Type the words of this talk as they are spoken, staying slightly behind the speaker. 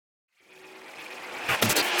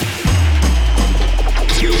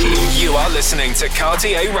You are listening to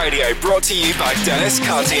Cartier Radio, brought to you by Dennis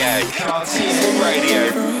Cartier. Cartier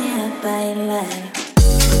Radio.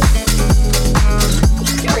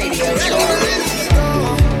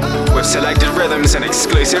 With selected rhythms and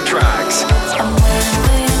exclusive tracks.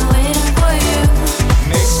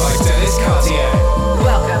 Mixed by Dennis Cartier.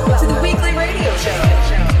 Welcome to the weekly radio show.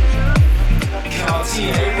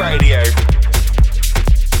 Cartier Radio.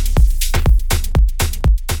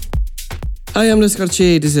 Hi, I'm Dennis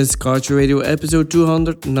Cartier. This is Cartier Radio episode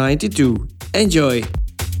 292. Enjoy.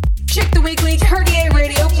 Check the weekly Cartier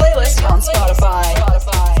Radio playlist on Spotify.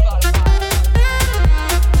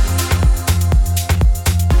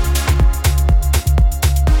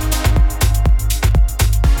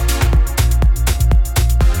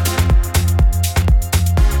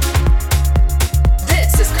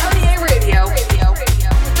 This is Cartier Radio.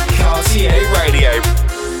 Cartier Radio.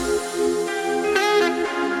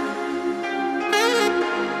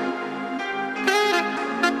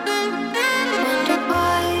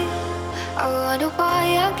 I wonder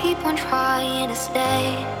why I keep on trying to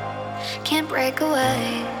stay, can't break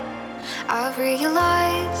away. I've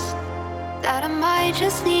realized that I might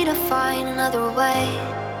just need to find another way,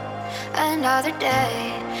 another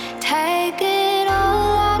day. Take it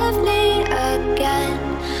all out of me again.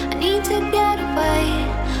 I need to get away,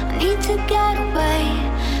 I need to get away.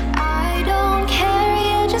 I don't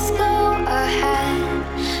care, you just go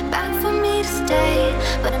ahead. Back for me to stay,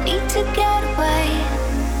 but I need to get away.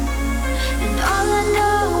 And all I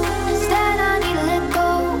know is that I need to let go.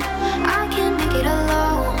 I can't make it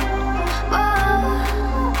alone.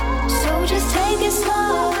 Whoa. So just take it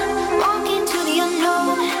slow. Walk into the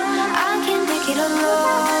unknown. I can't make it alone.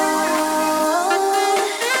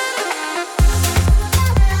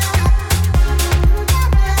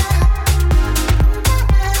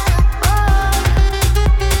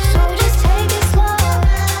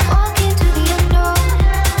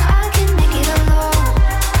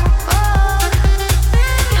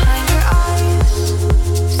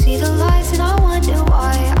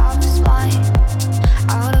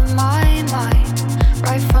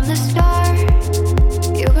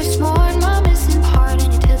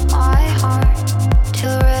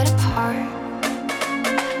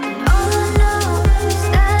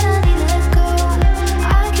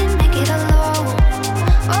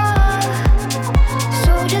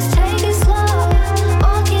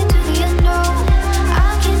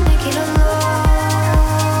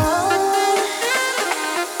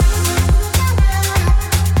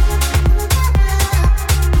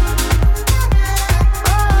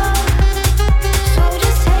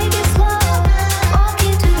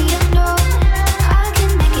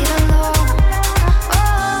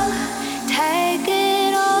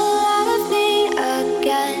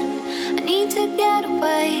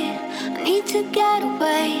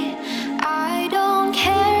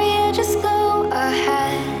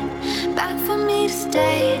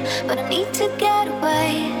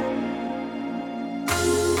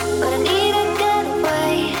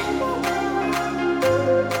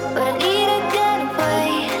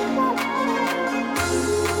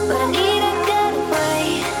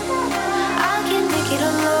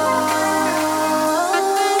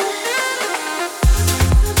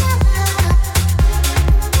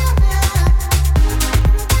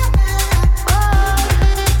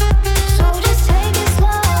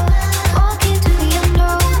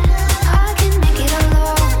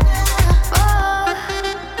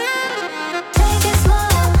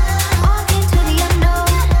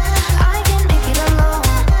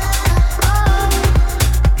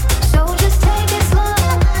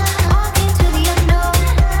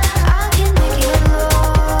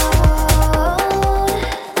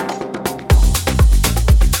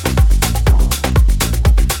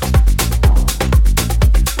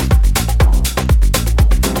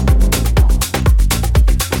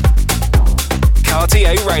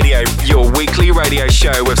 Radio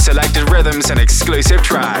show with selected rhythms and exclusive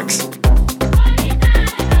tracks.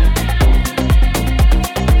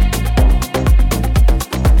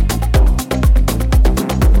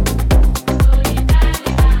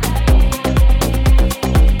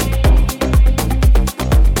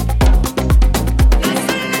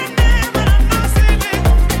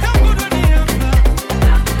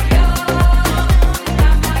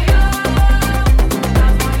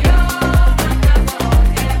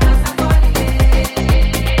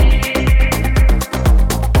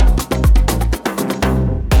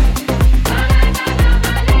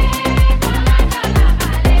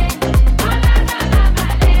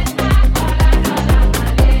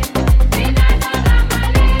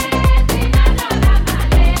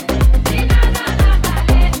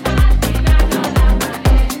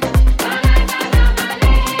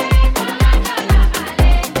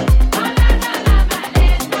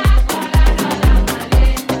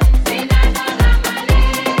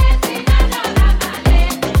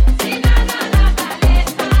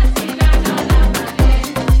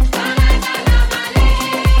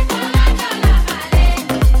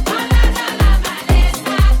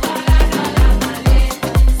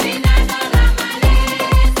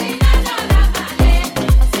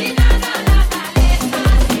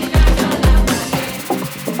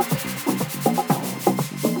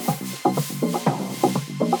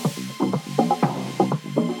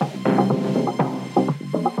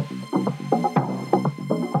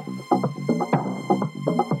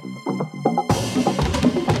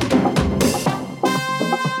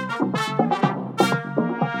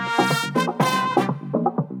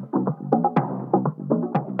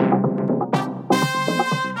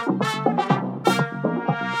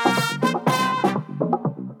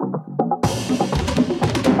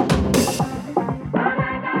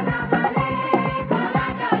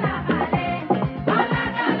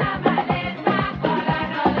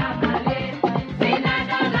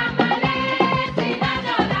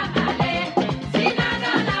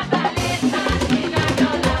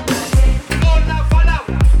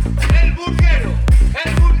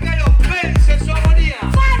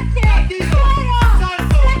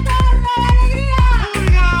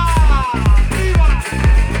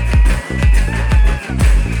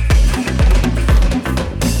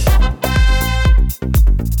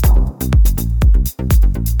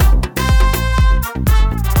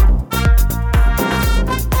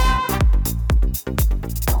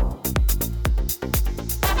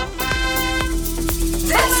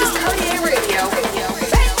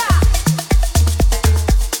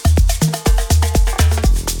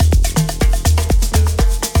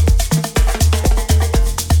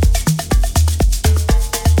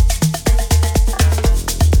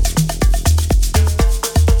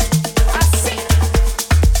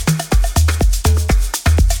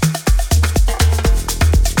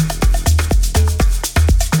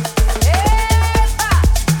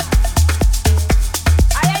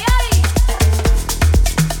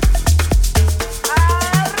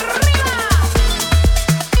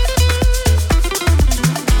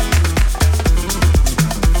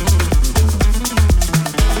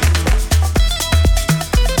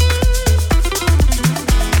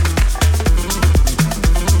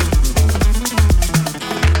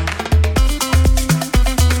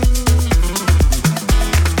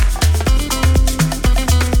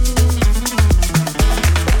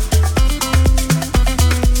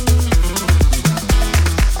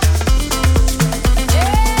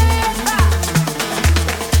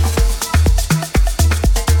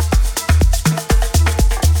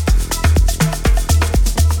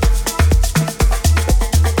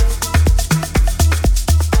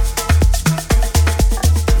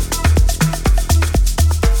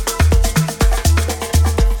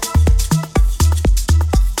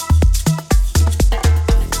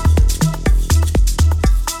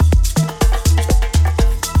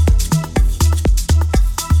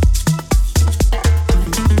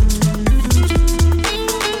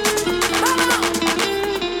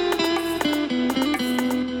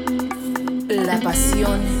 La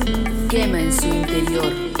pasión quema en su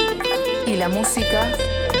interior y la música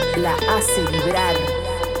la hace vibrar.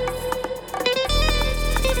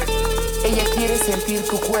 Ella quiere sentir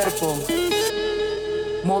tu cuerpo,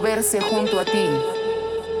 moverse junto a ti.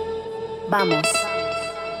 Vamos.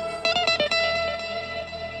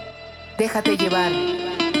 Déjate llevar.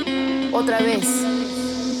 Otra vez.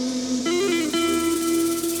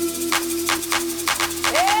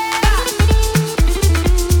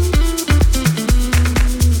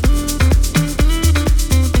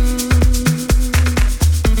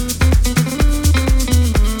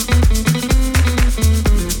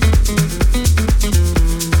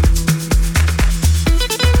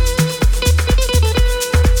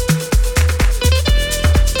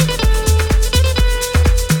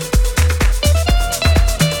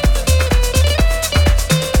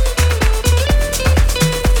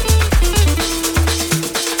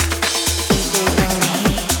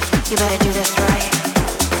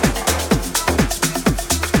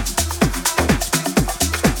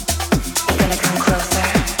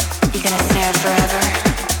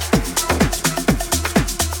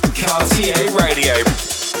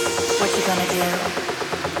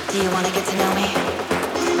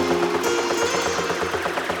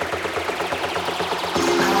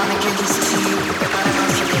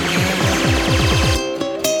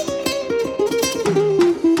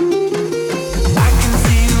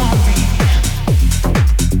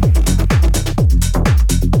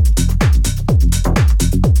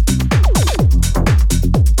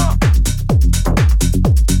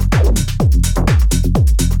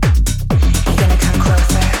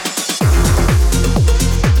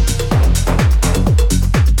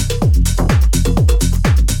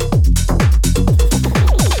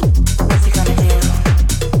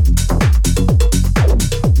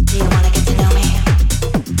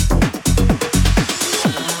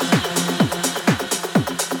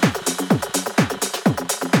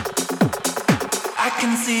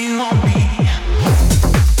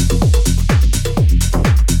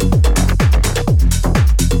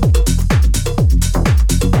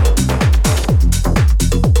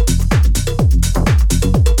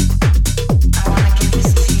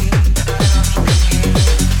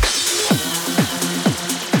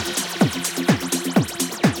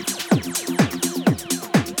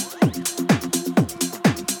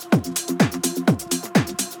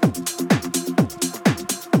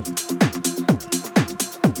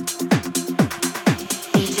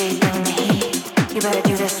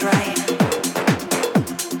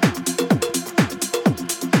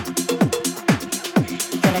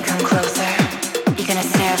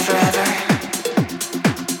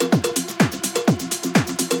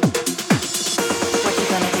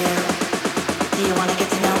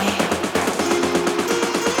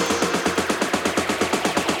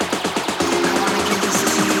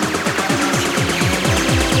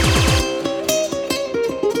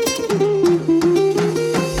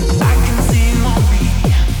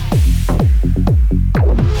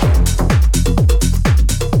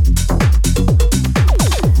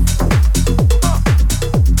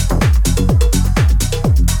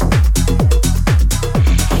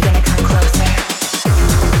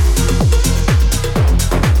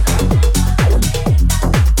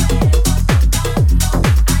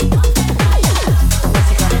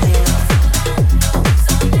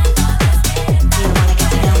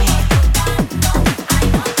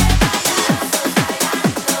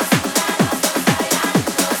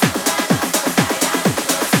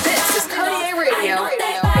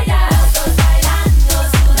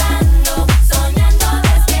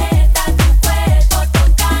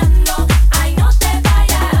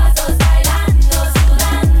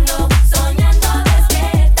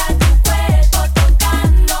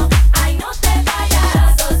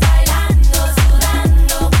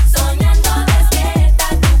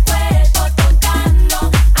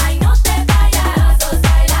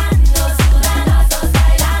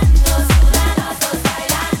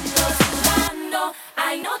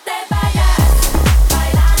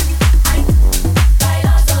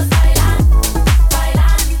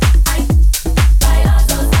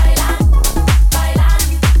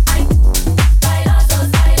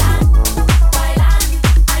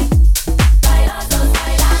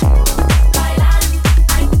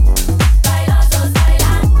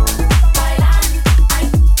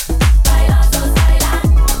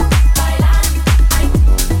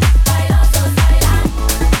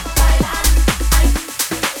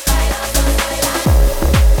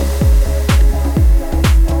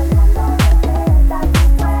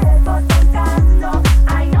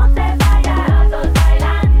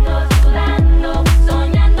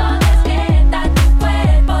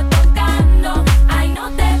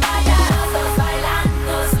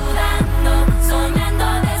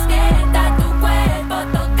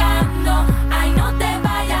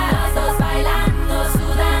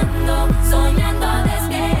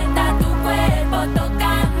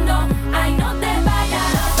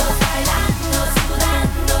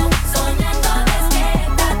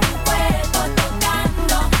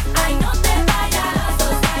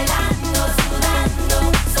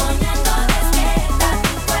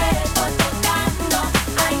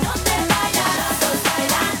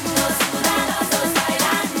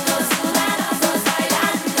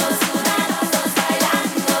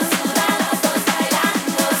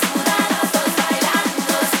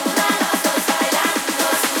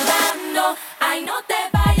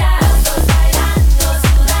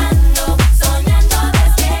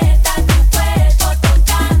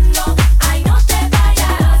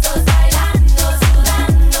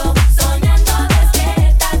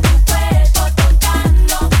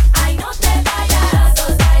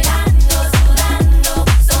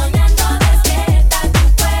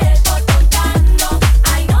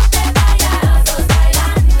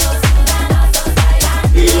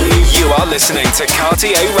 listening to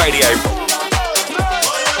Cartier Radio.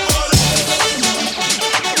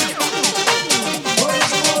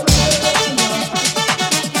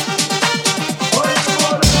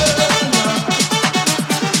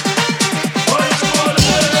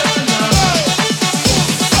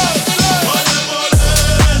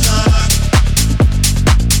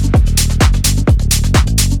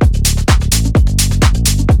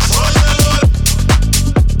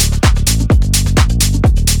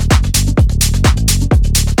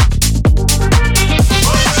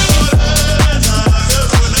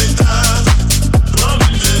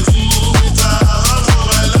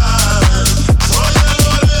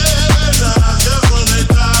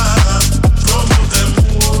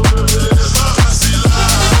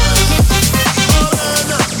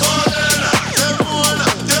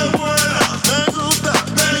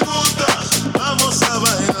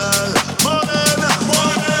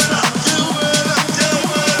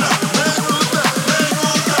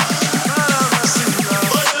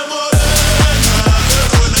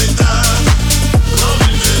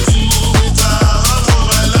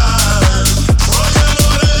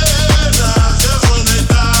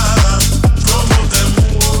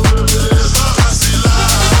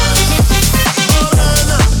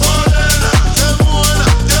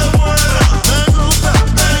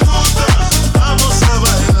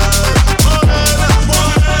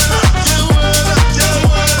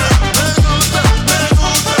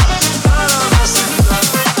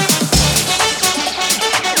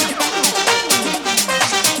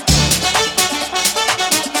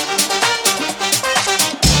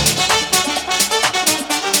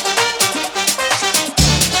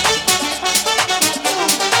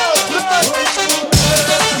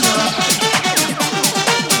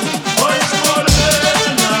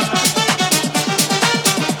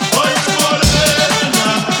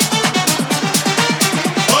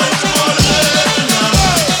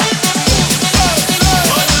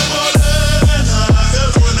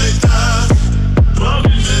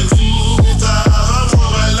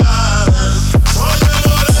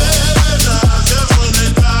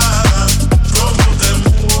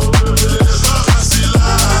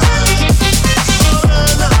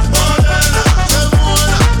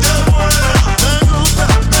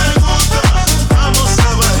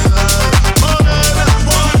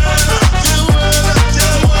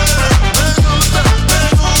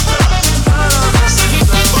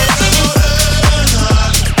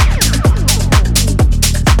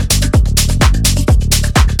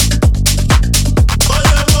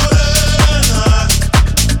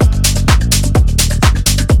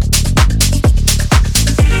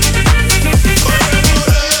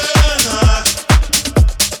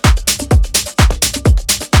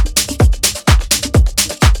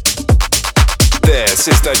 This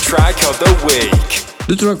is the track of the week.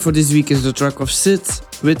 The track for this week is the track of Sid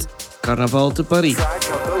with Carnaval de Paris.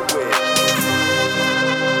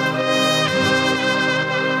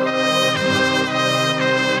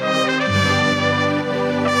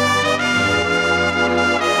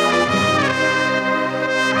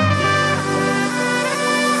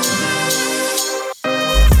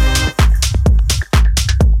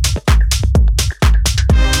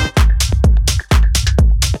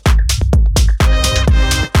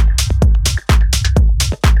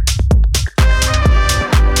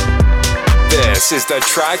 This is the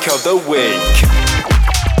track of the week.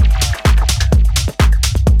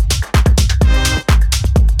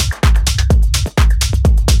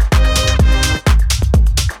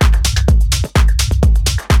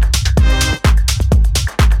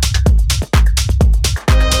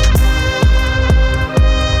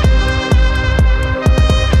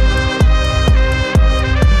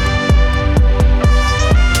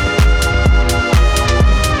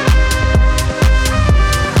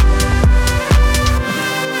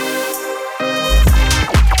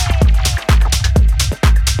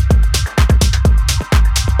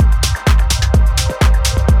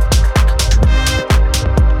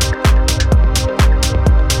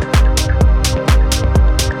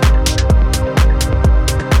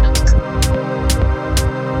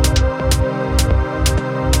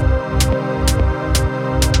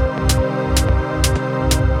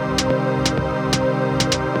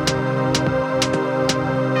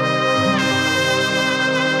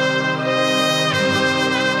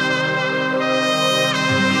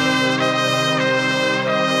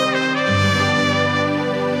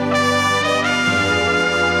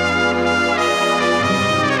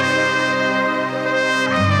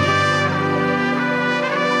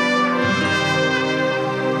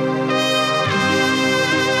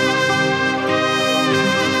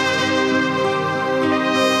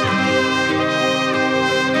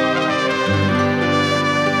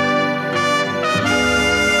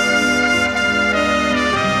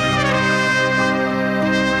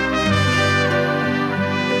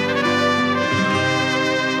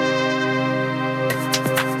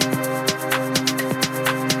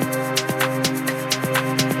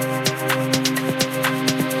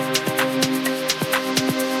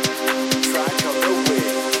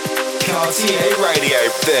 Radio.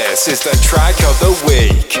 This is the track of the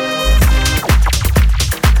week.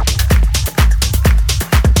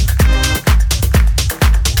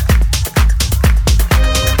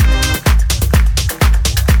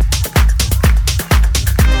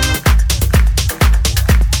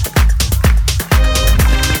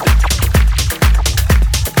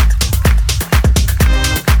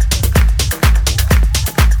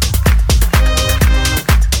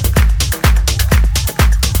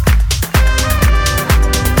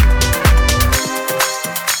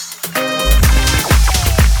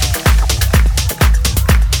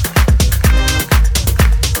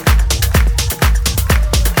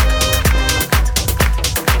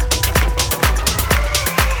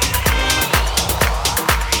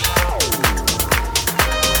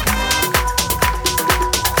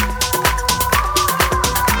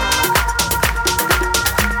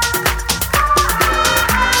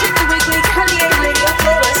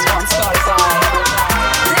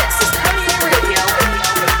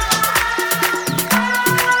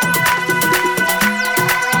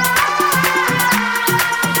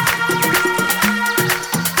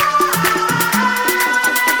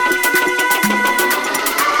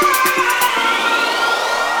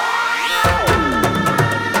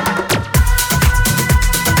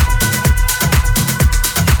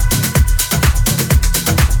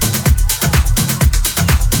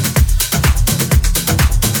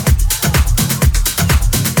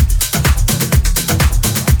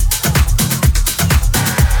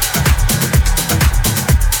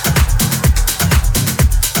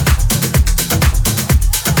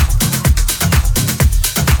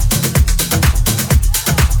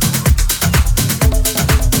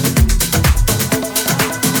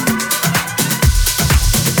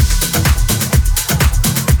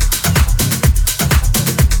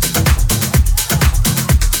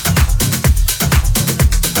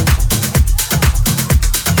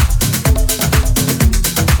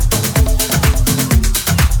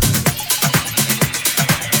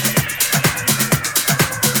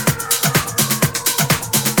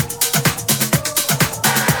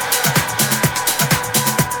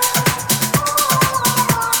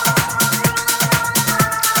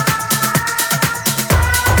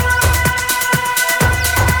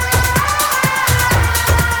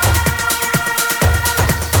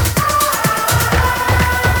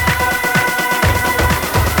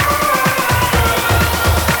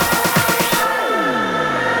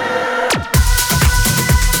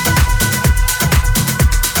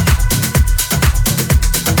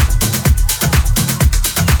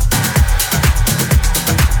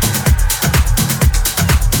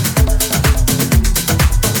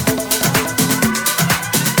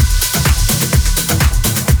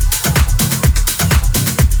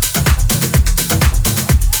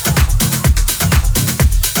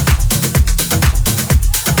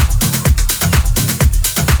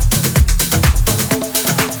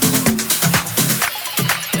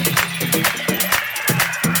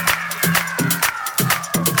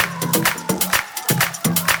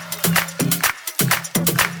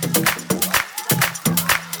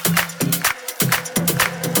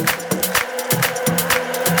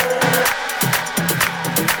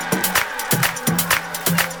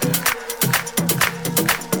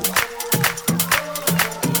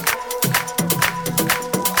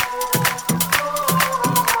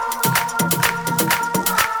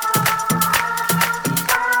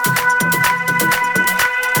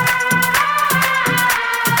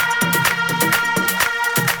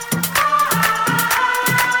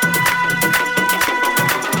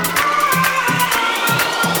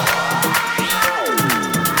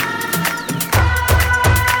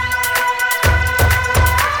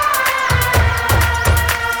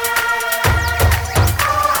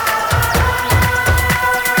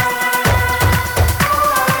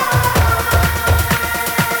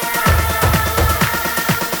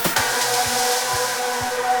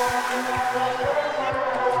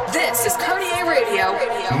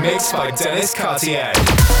 Mixed by Dennis Cartier.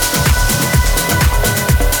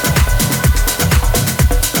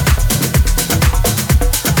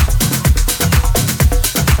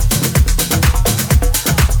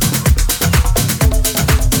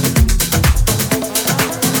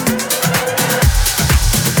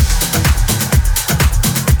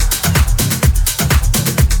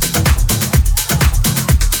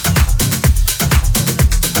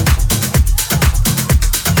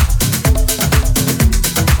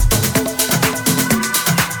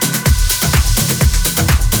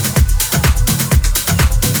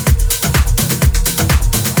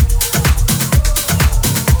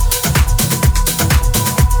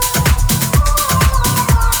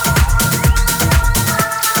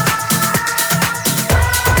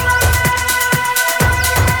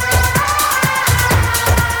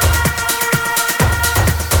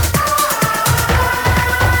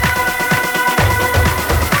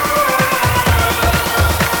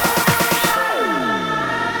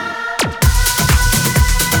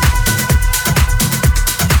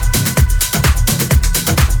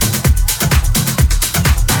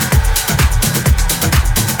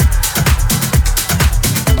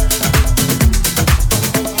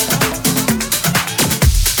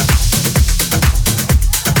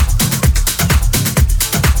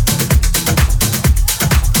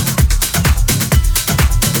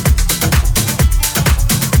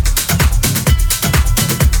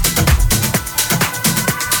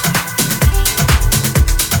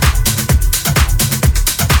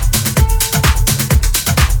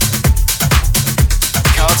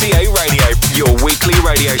 Cartier Radio, your weekly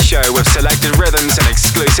radio show with selected rhythms and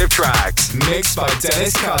exclusive tracks. Mixed by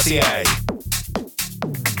Dennis Cartier.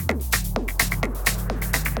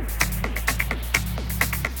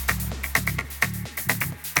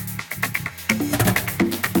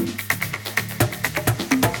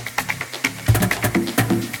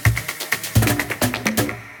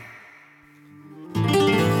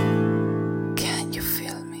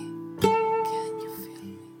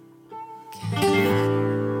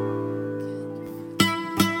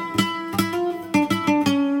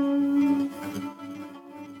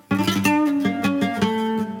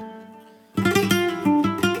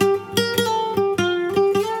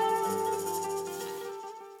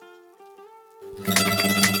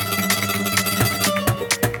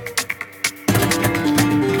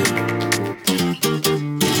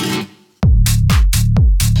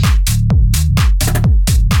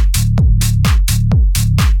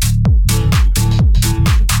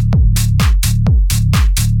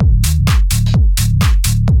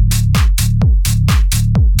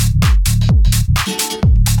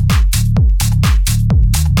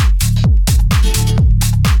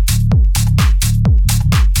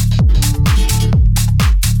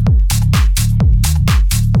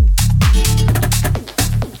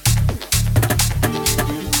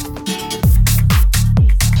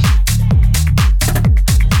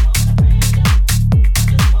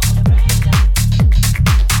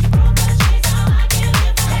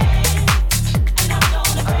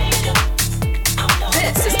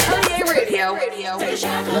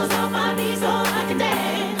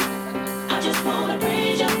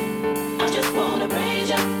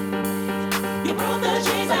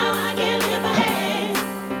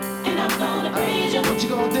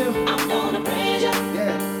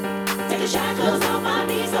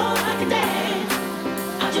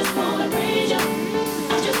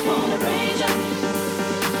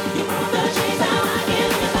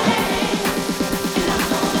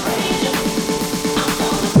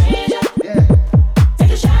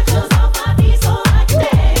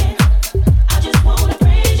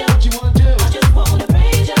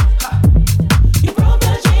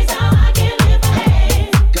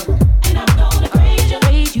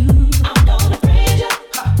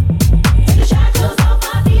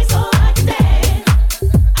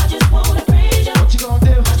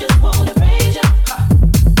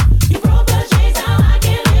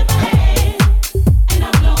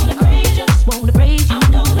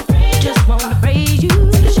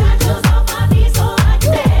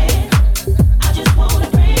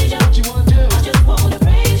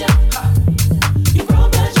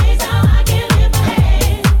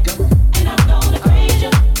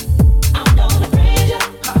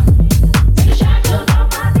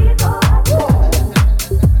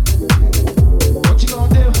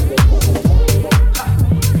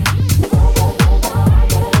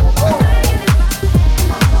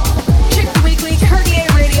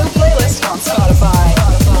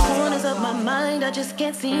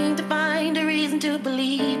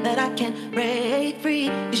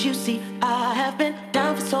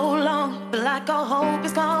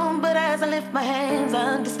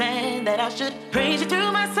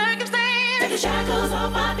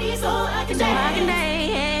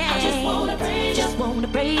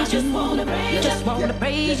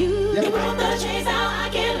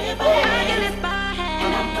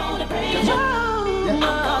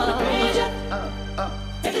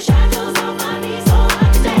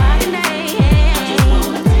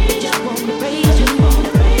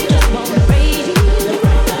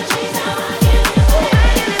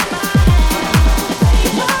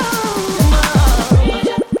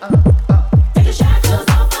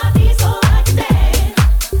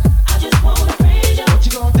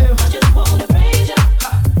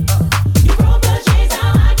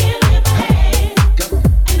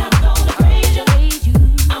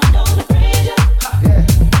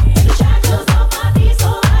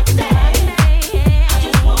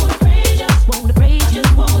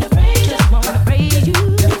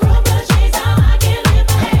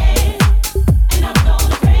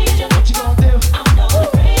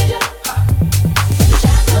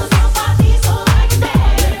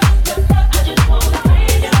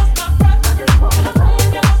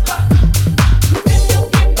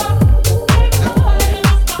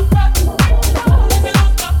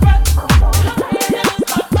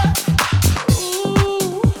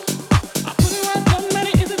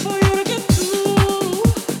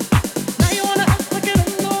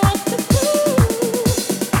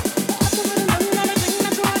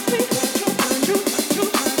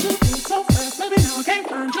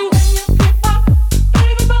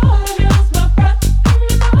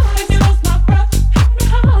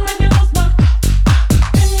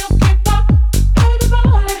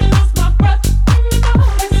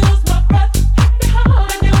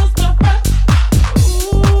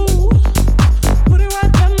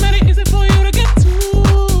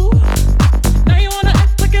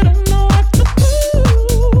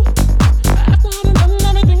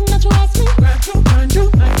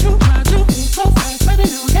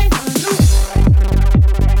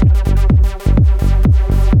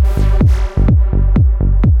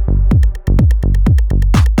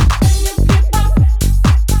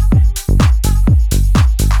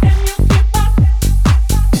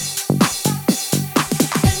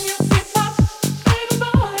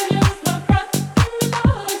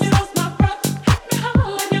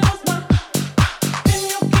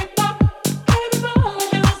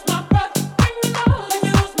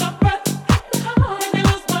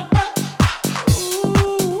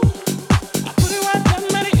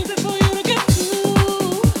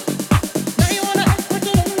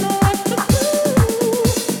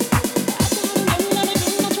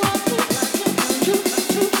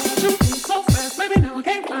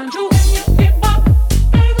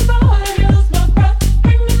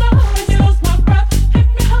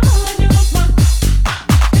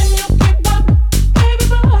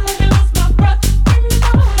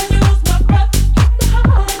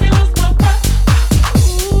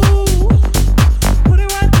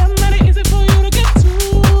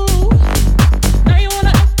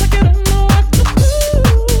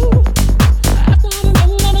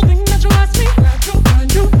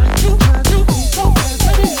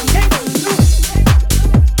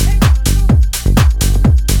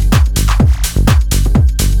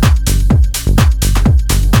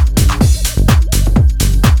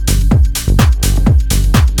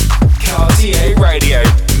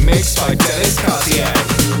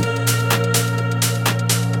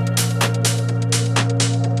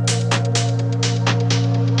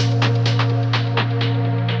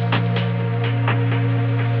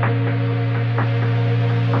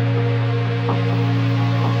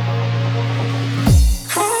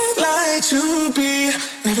 to be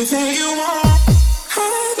everything you want.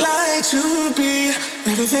 I'd like to be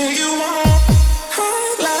everything you want.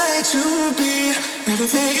 I'd like to be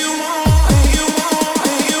everything you want.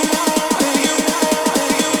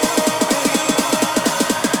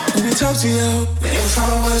 Let me talk to you. If I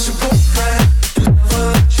was your boyfriend, I'd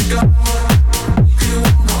never let you go. You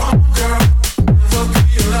want my own girl, never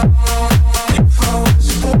be alone. If I was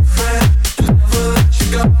your boyfriend, I'd never let you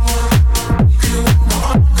go. You want my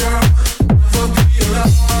own girl, never be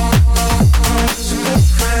alone. If I was your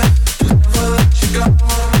boyfriend, I'd never let you go.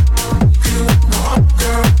 You want my own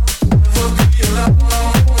girl, never be alone.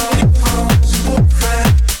 If I was your boyfriend,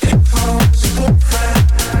 if I was your boyfriend,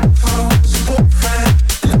 if I was your boyfriend,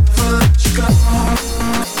 never let you go,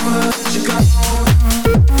 never let you go,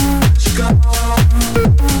 let you go,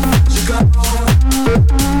 let you go.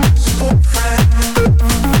 Your boyfriend,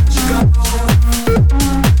 let you go, let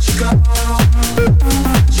you go,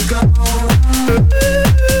 let you go.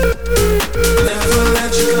 Never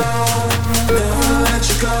let you go, never let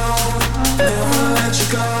you go, never let you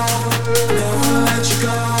go, never let you go, never let you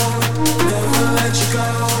go, never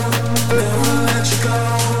let you go,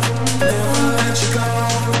 never let you go,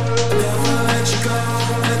 never let you go,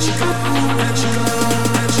 let you go, let you go, let you go,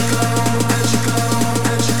 let you go, let you go,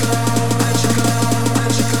 let you go,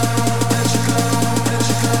 let you go, let you go, let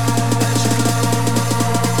you go, let you go.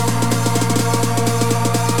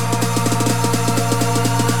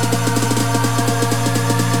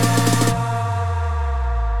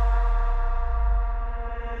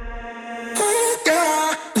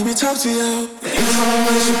 Girl, let me talk to you. If I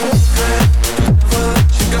was your boyfriend, I'd never let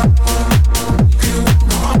you go. You want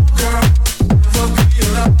my own girl, never be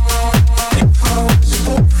alone. If I was your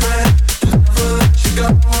boyfriend, I'd never let you go.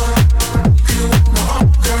 You want my own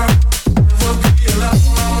girl, never be alone.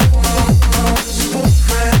 If I was your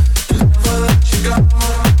boyfriend, I'd never let you go.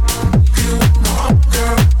 You want my own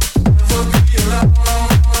girl, never be alone.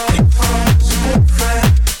 If I was your boyfriend,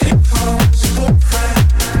 if I was your boyfriend,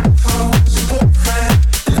 if I was your boyfriend,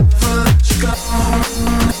 never let you go, never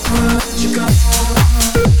let you go, let you go, let you go.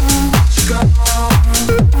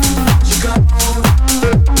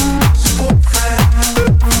 Your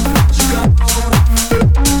boyfriend, let you go, let you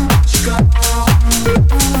go, let you go.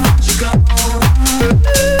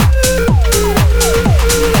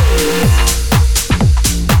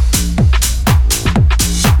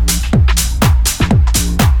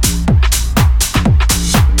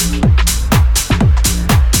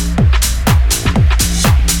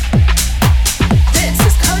 This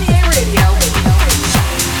is Cartier Radio.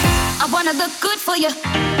 I wanna look good for you.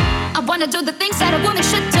 I wanna do the things that a woman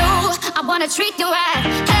should do. I wanna treat you right,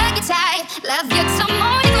 hug you tight, love you till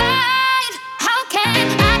morning light. How can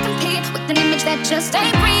I compete with an image that just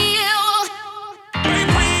ain't real?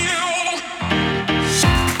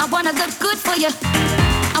 I wanna look good for you.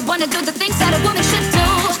 I wanna do the things that a woman should do.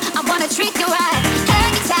 I wanna treat you right,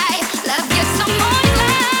 hug you tight, love you till morning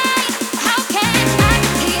light. How can I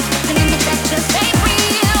compete with an image that just ain't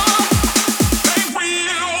real?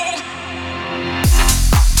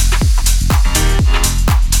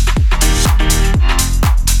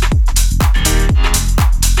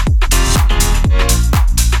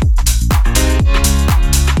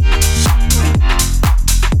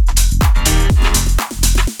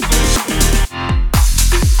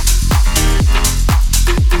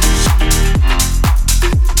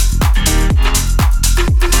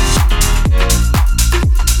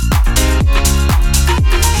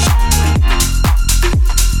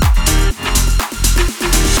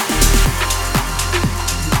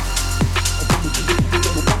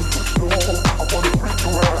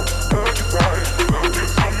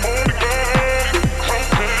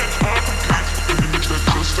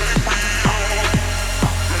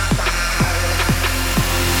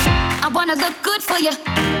 I wanna look good for you.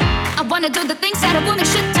 I wanna do the things that a woman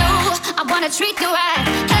should do. I wanna treat you right,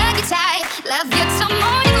 hug you tight, love you till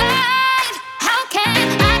morning light. How can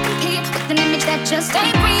I compete with an image that just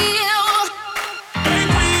ain't real?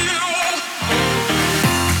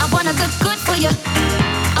 I wanna look good for you.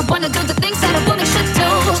 I wanna do the things that a woman should do.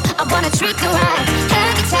 I wanna treat you right,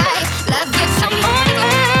 hug you tight, love you till morning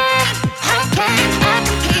light. How can I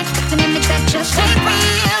compete with an image that just ain't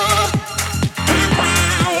real?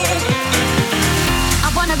 I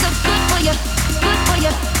wanna look good for you, good for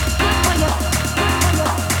you, good for you, good for you.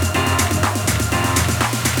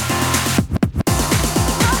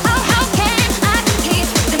 How can I compete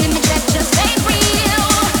with an image that just ain't real?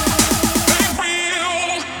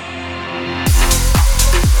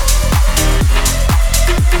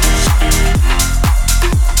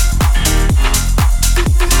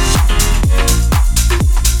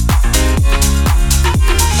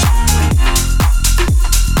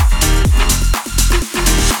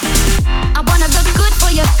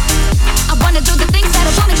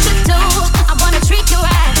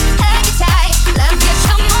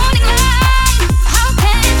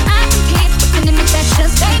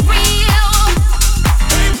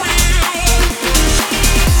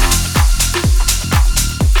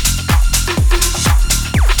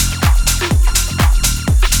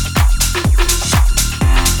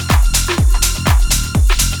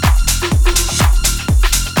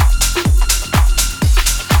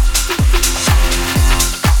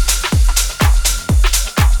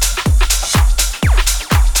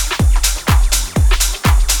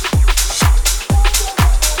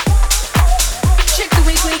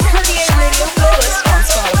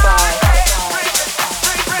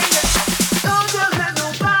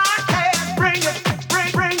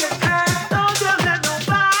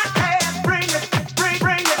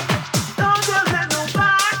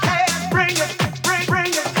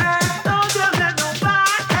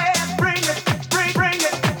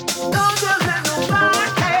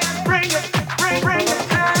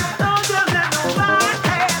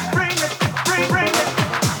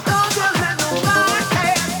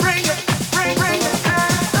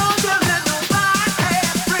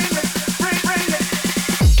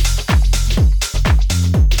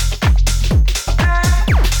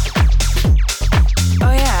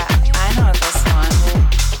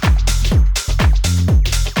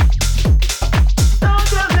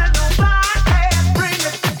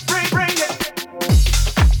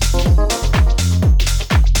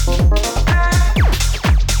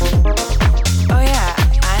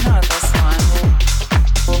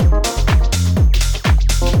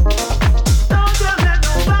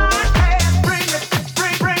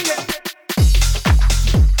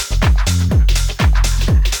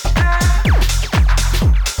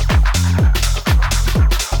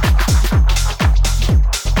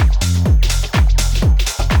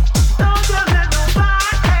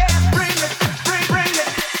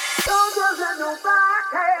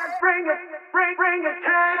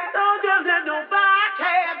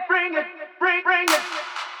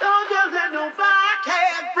 Don't just let nobody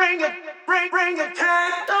bring it, bring it.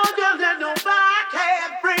 Don't just let nobody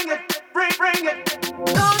bring it, bring it.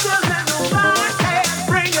 Don't just let nobody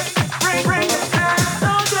bring it, bring it.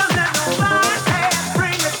 Don't just let nobody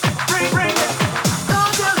bring it, bring it.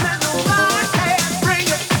 Don't just let nobody bring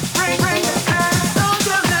it, bring it. Don't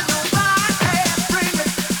just let nobody bring it,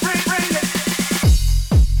 bring it.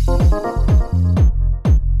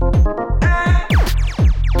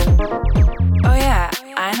 Oh yeah,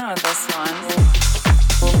 I know this one.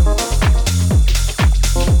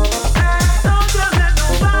 Don't just let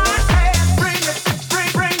nobody bring it,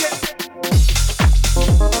 bring it.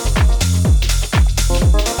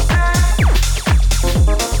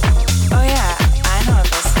 Oh yeah, I know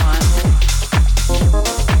this one.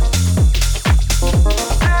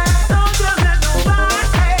 Don't just let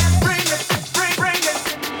nobody bring it, bring it.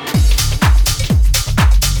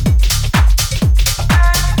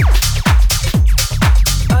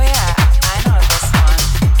 Oh yeah, I know this one.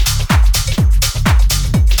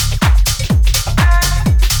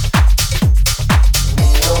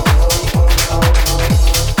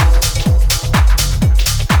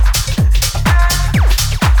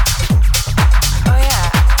 Oh yeah,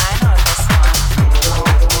 I know this one.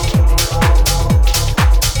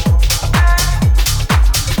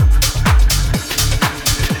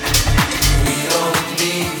 We don't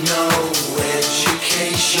need no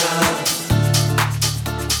education.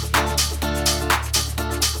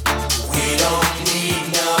 We don't need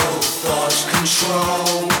no thought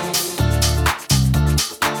control.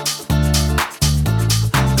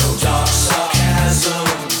 No dark sarcasm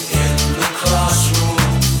in the classroom.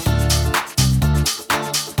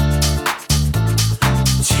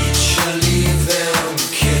 Teacher, leave them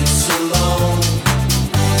kids alone.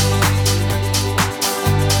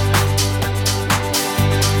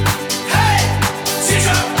 Hey,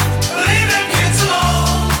 teacher, leave them kids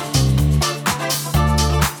alone.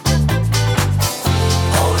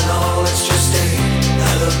 All in all, it's just a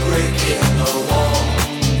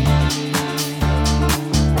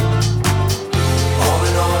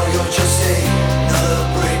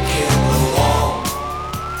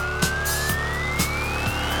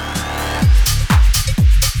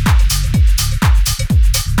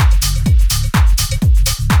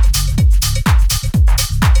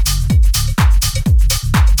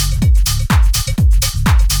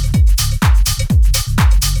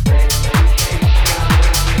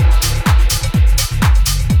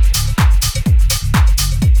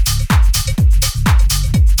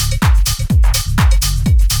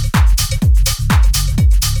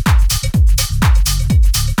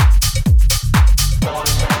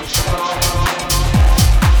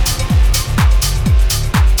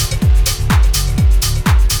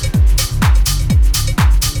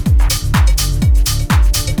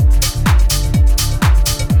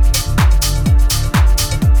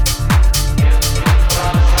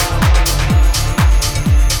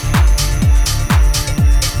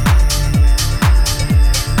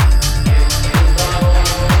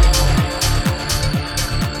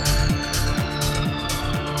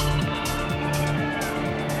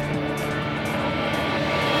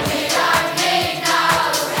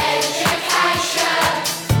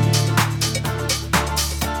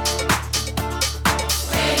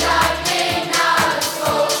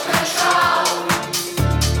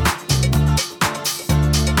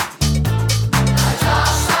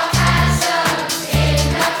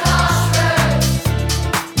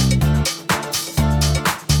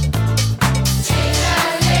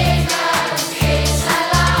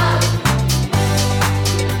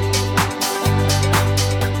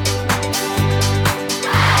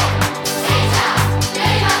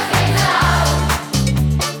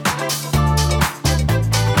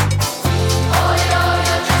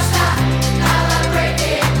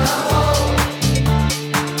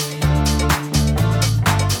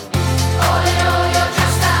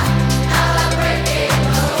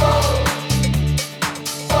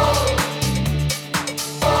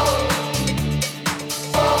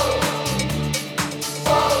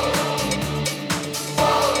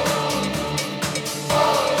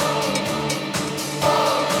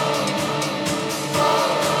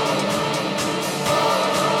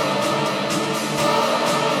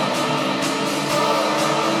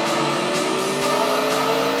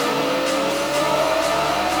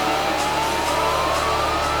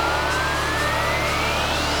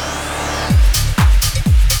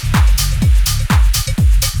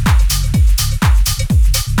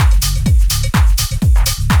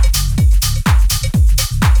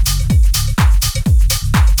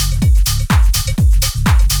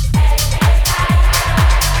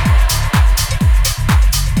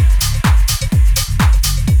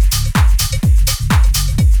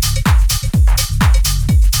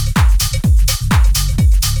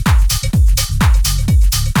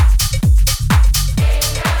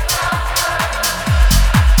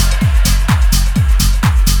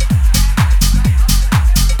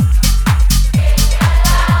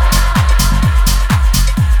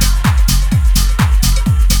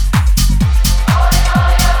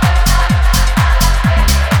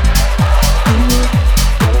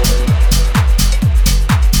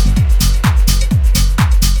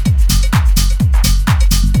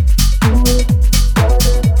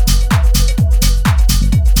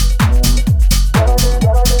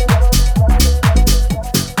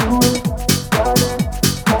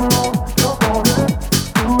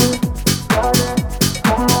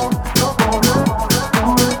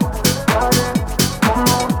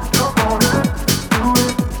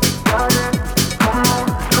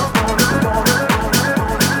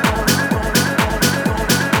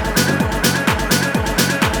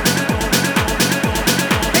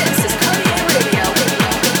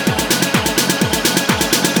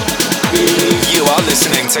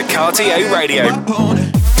listening to Cartier Radio.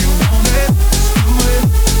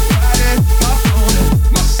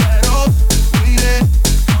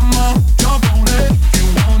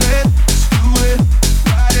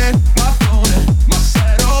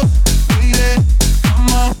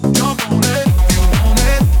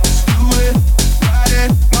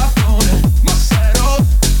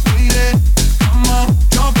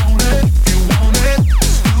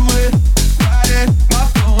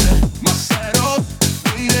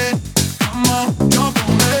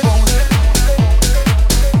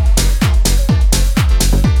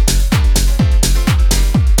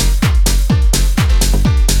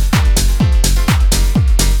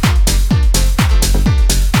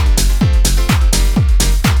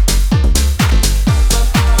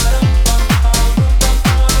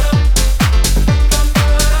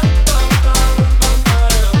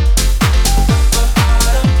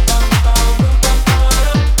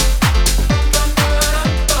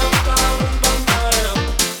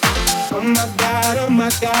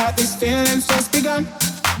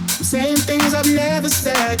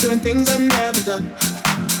 Doing things I've never done.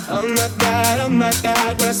 Oh my God,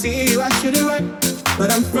 when I see you I should it right. But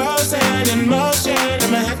I'm frozen in motion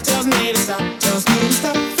and my head tells me to stop. Tells me to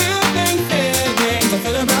stop feeling things I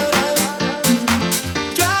feel about us.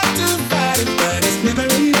 Try to fight it but it's never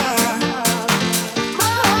enough. My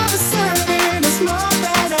heart is serving a small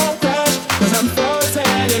battle crush. Cause I'm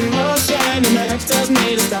frozen in motion and my head tells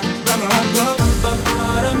me to stop. But my heart goes bum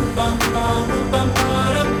bum bum bum bum bum.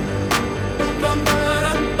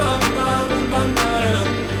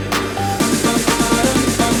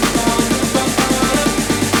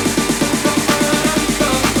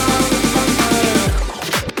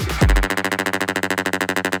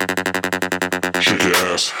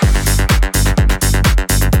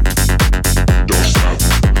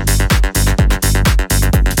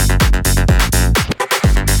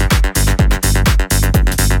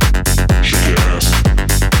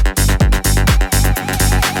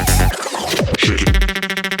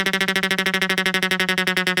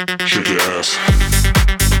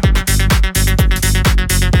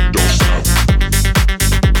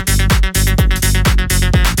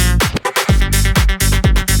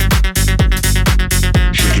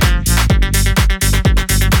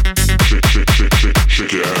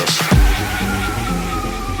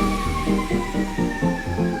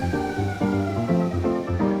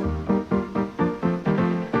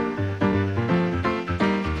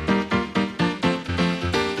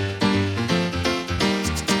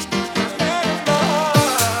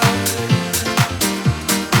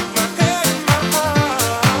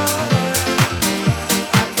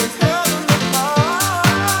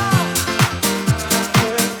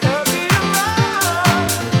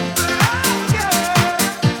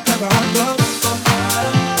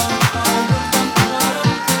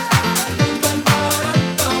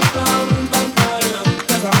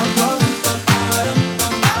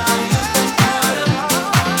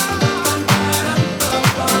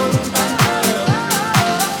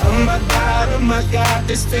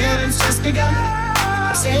 This feeling's just begun.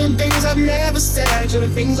 Saying things I've never said, doing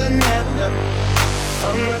things I've never done.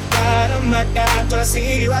 Oh my God, when I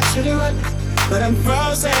see you I should it right. But I'm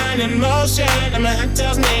frozen in motion and my head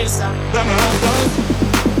tells me to stop. But my heart goes,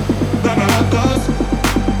 but my heart goes,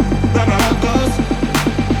 but my heart goes,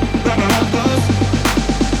 but my heart goes,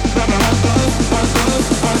 but my heart goes, heart goes,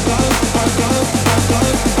 heart goes, heart goes, heart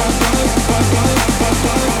goes, heart goes, heart goes, heart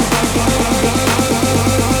goes, heart goes.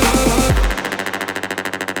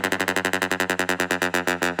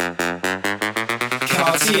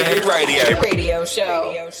 Cartier Radio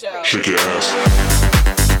Show. Shake your ass.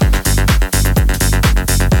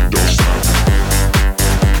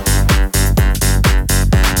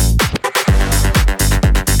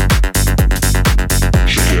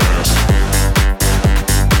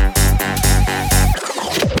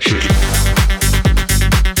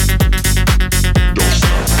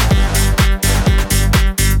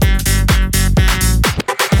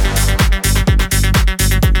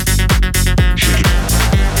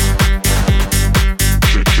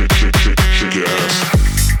 your ass.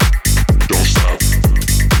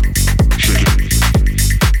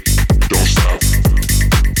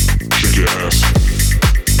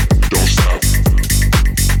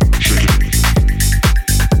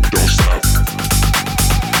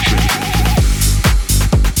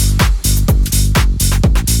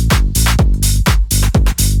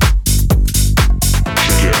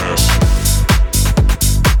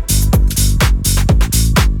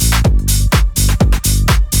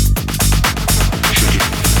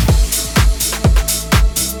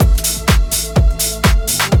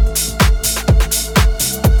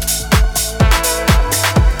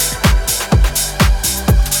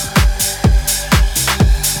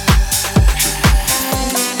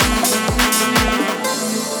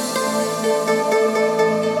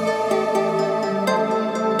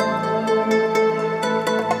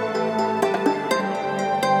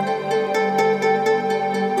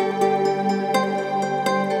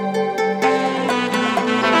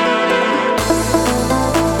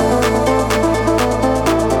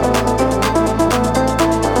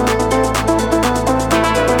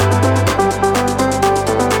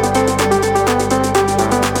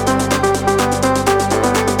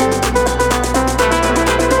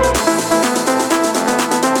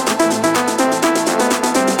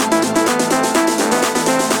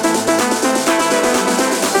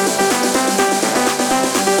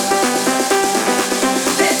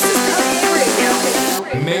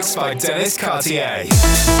 Mixed by Dennis Cartier.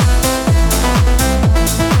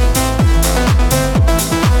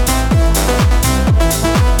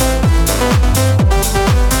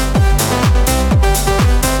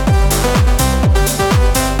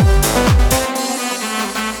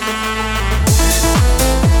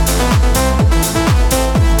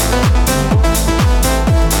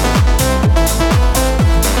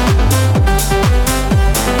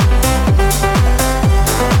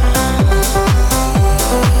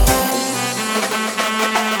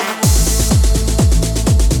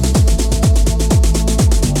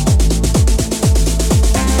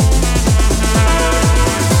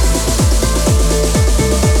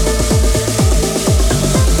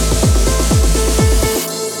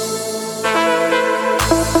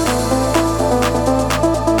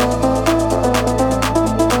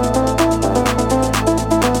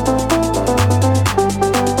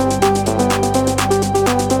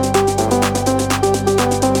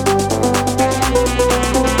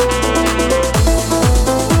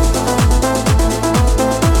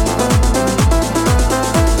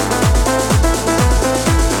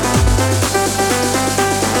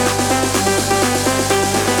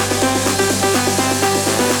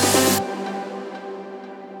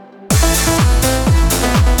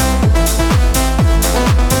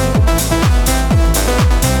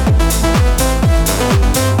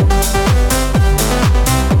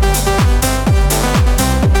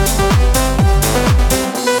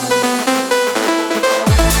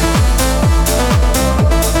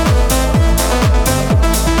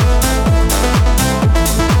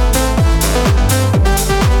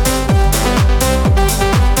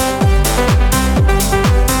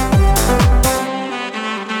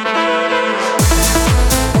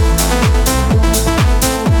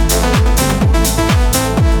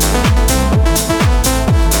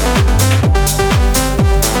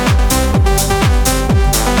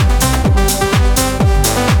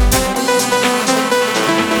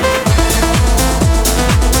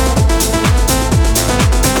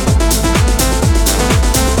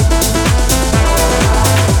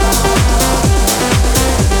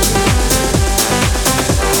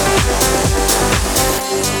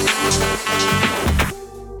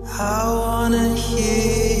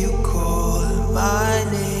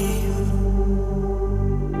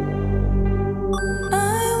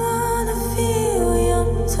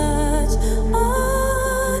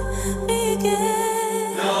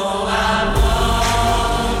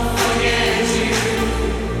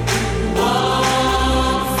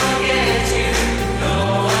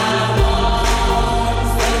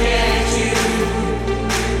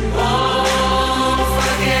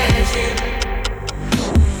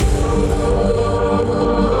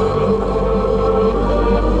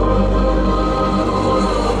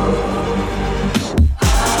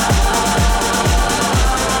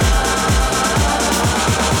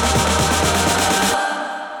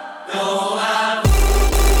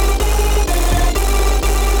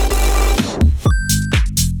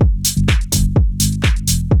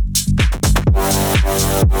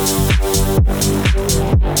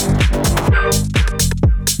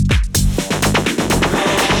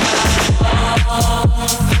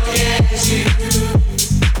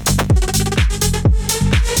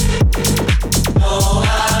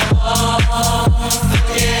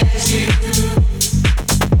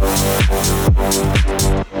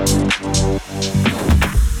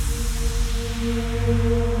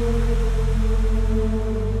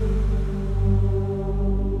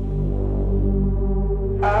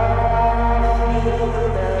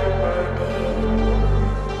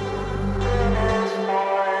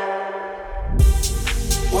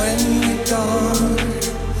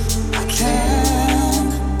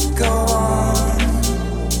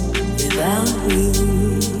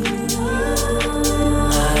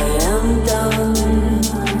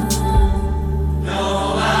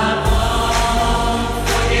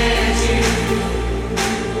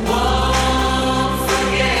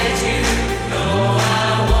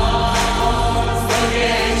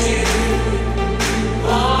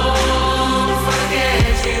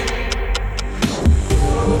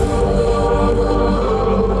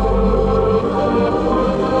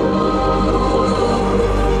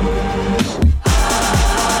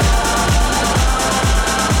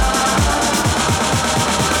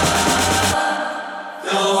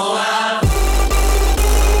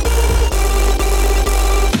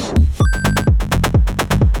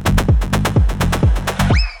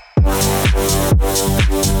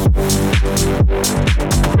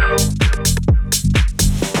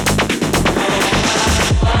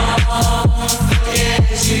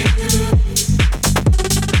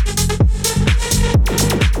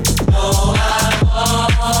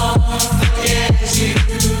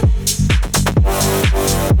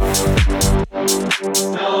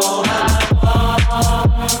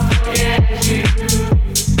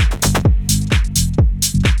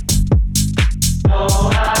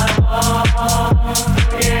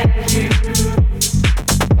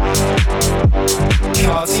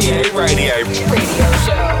 RTA Radio. Radio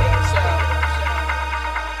show.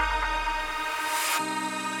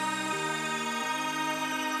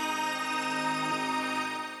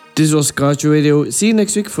 This was Cardio Radio. See you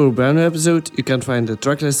next week for a brand new episode. You can find the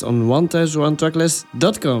tracklist on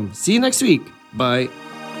 1001tracklist.com. See you next week. Bye.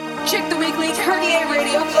 Check the weekly RTA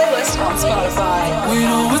Radio playlist on Spotify. We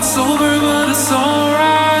know it's over, but it's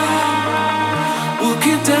alright. We'll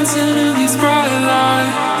keep dancing in these bright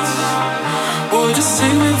lights. Boy, just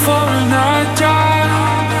take me for